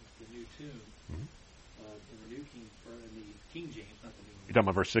on the New Tomb, in the New King or in the King James, not the New. You talking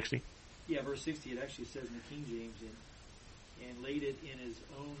about verse 60? Yeah, verse 60. It actually says in the King James, and laid it in his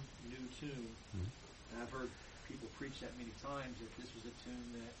own new tomb. And I've heard people preach that many times that this was a tomb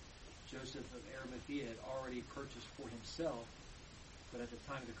that Joseph of Arimathea had already purchased for himself, but at the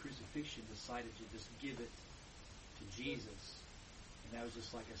time of the crucifixion decided to just give it to Jesus. And that was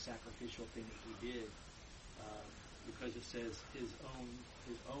just like a sacrificial thing that he did, because it says his own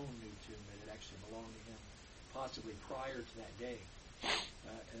new tomb that it actually belonged to him, possibly prior to that day.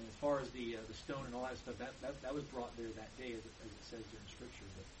 And as far as the stone and all that stuff, that was brought there that day, as it says there in Scripture.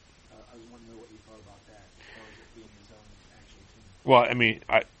 But I was wondering what you thought about that, as far as it being his own actual tomb. Well,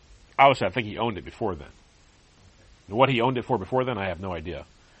 obviously, I think he owned it before then. Okay. What he owned it for before then, I have no idea.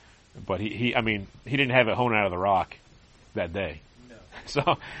 But he didn't have it hewn out of the rock that day. No.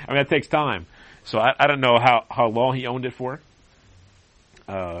 So, that takes time. So I don't know how long he owned it for.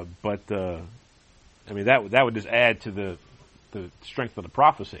 But that would just add to the strength of the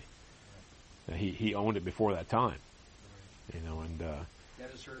prophecy. Right. He owned it before that time. Right. And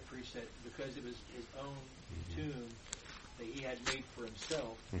that is sort of preached that because it was his own tomb that he had made for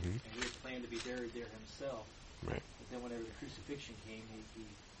himself, and he had planned to be buried there himself. Right. But then whenever the crucifixion came, he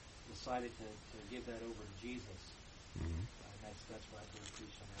decided to give that over to Jesus. And that's what I sort of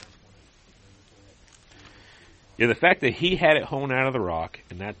preached on that. Yeah, the fact that he had it hewn out of the rock,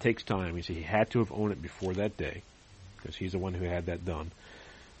 and that takes time. You see, he had to have owned it before that day, because he's the one who had that done.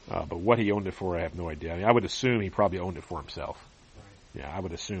 But what he owned it for, I have no idea. I would assume he probably owned it for himself. Right. Yeah, I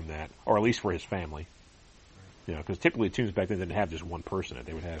would assume that, or at least for his family. Right. Because typically tombs back then didn't have just one person.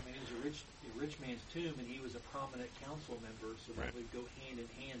 They would have. It was a rich man's tomb, and he was a prominent council member, so that would go hand in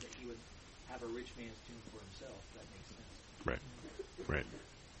hand. That he would have a rich man's tomb for himself. That makes sense. Right.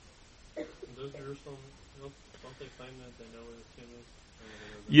 Does Jerusalem? Don't they claim that they know where the tomb is?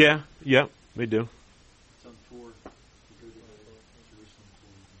 Yeah, they do. It's on tour. If you go to the Jerusalem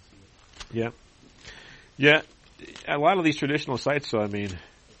tour, you can see it. Yeah. A lot of these traditional sites, so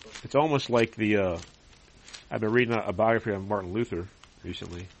it's almost like I've been reading a biography on Martin Luther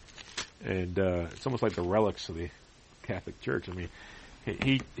recently, and it's almost like the relics of the Catholic Church.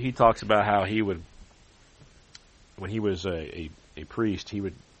 He talks about how he would, when he was a priest,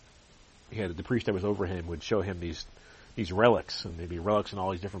 the priest that was over him would show him these relics, and they'd be relics in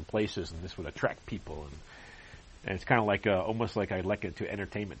all these different places, and this would attract people, and it's kind of like almost like I liken it to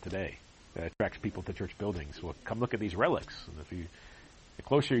entertainment today that attracts people to church buildings. Well, come look at these relics, and the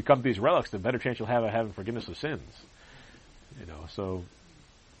closer you come to these relics, the better chance you'll have of having forgiveness of sins. So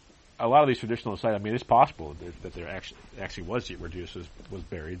a lot of these traditional sites, it's possible that there actually was where Jesus was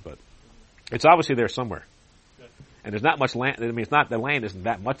buried, but it's obviously there somewhere. And there's not much land. It's not, the land isn't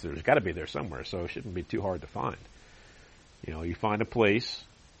that much there. There's got to be there somewhere, so it shouldn't be too hard to find. You find a place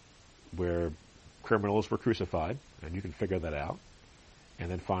where criminals were crucified, and you can figure that out. And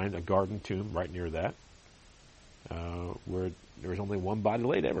then find a garden tomb right near that, where there was only one body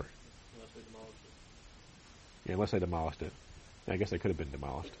laid ever. Unless they demolished it. Yeah, unless they demolished it. I guess they could have been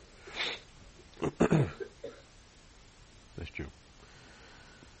demolished. That's true.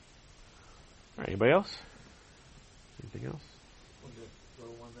 All right, anybody else? Anything else? I wanted to throw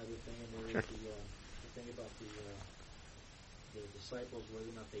one other thing in there. Sure. The thing about the disciples, whether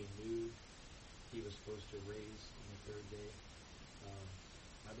or not they knew he was supposed to raise on the third day.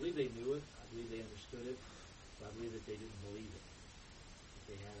 I believe they knew it. I believe they understood it. But I believe that they didn't believe it.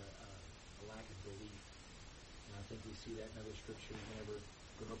 They had a lack of belief. And I think we see that in other scriptures. Whenever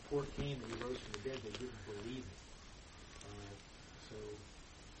the report came that he rose from the dead, they didn't believe it. So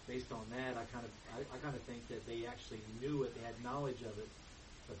based on that, I kind of think that they actually knew it. They had knowledge of it,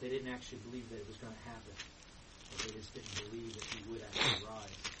 but they didn't actually believe that it was going to happen. But they just didn't believe that he would actually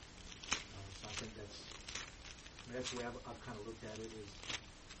rise. So I think that's the way I've kind of looked at it,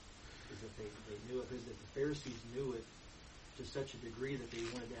 is that they knew it, because the Pharisees knew it to such a degree that they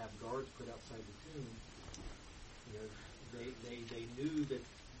wanted to have guards put outside the tomb. You know, they knew that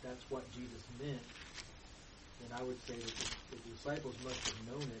that's what Jesus meant. And I would say that the disciples must have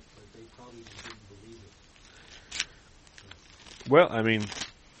known it, but they probably just didn't believe it. Well, I mean,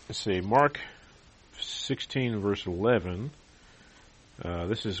 let's see, Mark 16, verse 11.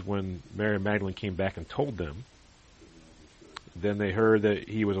 This is when Mary Magdalene came back and told them. Then they heard that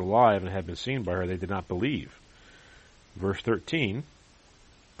he was alive and had been seen by her. They did not believe. Verse 13,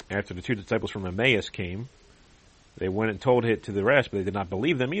 after the two disciples from Emmaus came, they went and told it to the rest, but they did not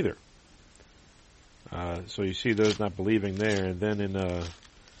believe them either. So you see those not believing there. And then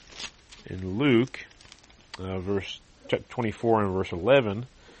in Luke, verse 24 and verse 11,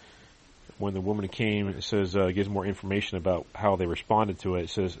 when the woman came, it says, gives more information about how they responded to it. It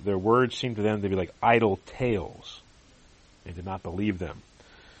says, their words seemed to them to be like idle tales. They did not believe them.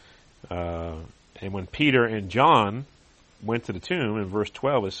 And when Peter and John went to the tomb, in verse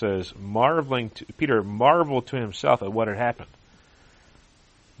 12, it says, Peter marveled to himself at what had happened.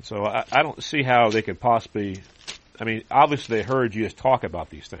 So I don't see how they could possibly, I mean, obviously they heard Jesus talk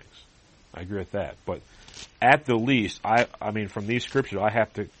about these things. I agree with that. But at the least, I mean, from these scriptures, I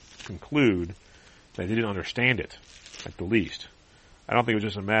have to conclude that they didn't understand it, at the least. I don't think it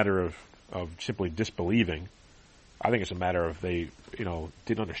was just a matter of simply disbelieving. I think it's a matter of they, didn't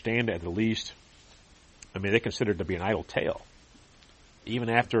understand it at the least. I mean, they considered it to be an idle tale. Even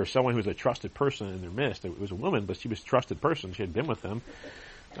after someone who was a trusted person in their midst, it was a woman, but she was a trusted person. She had been with them.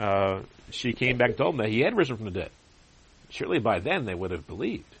 She came back and told them that he had risen from the dead. Surely by then they would have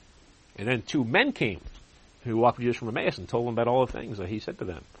believed. And then two men came who walked with Jesus from Emmaus and told them about all the things that he said to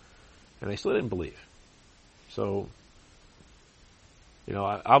them. And they still didn't believe. So,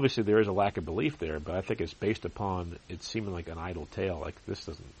 obviously there is a lack of belief there, but I think it's based upon it seeming like an idle tale. Like this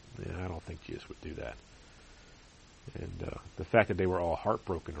doesn't, I don't think Jesus would do that. And the fact that they were all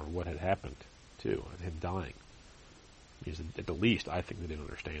heartbroken over what had happened, too, and him dying, means that at the least I think they didn't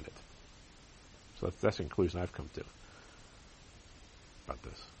understand it. So that's the conclusion I've come to about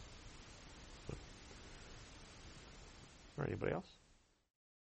this. All right, anybody else?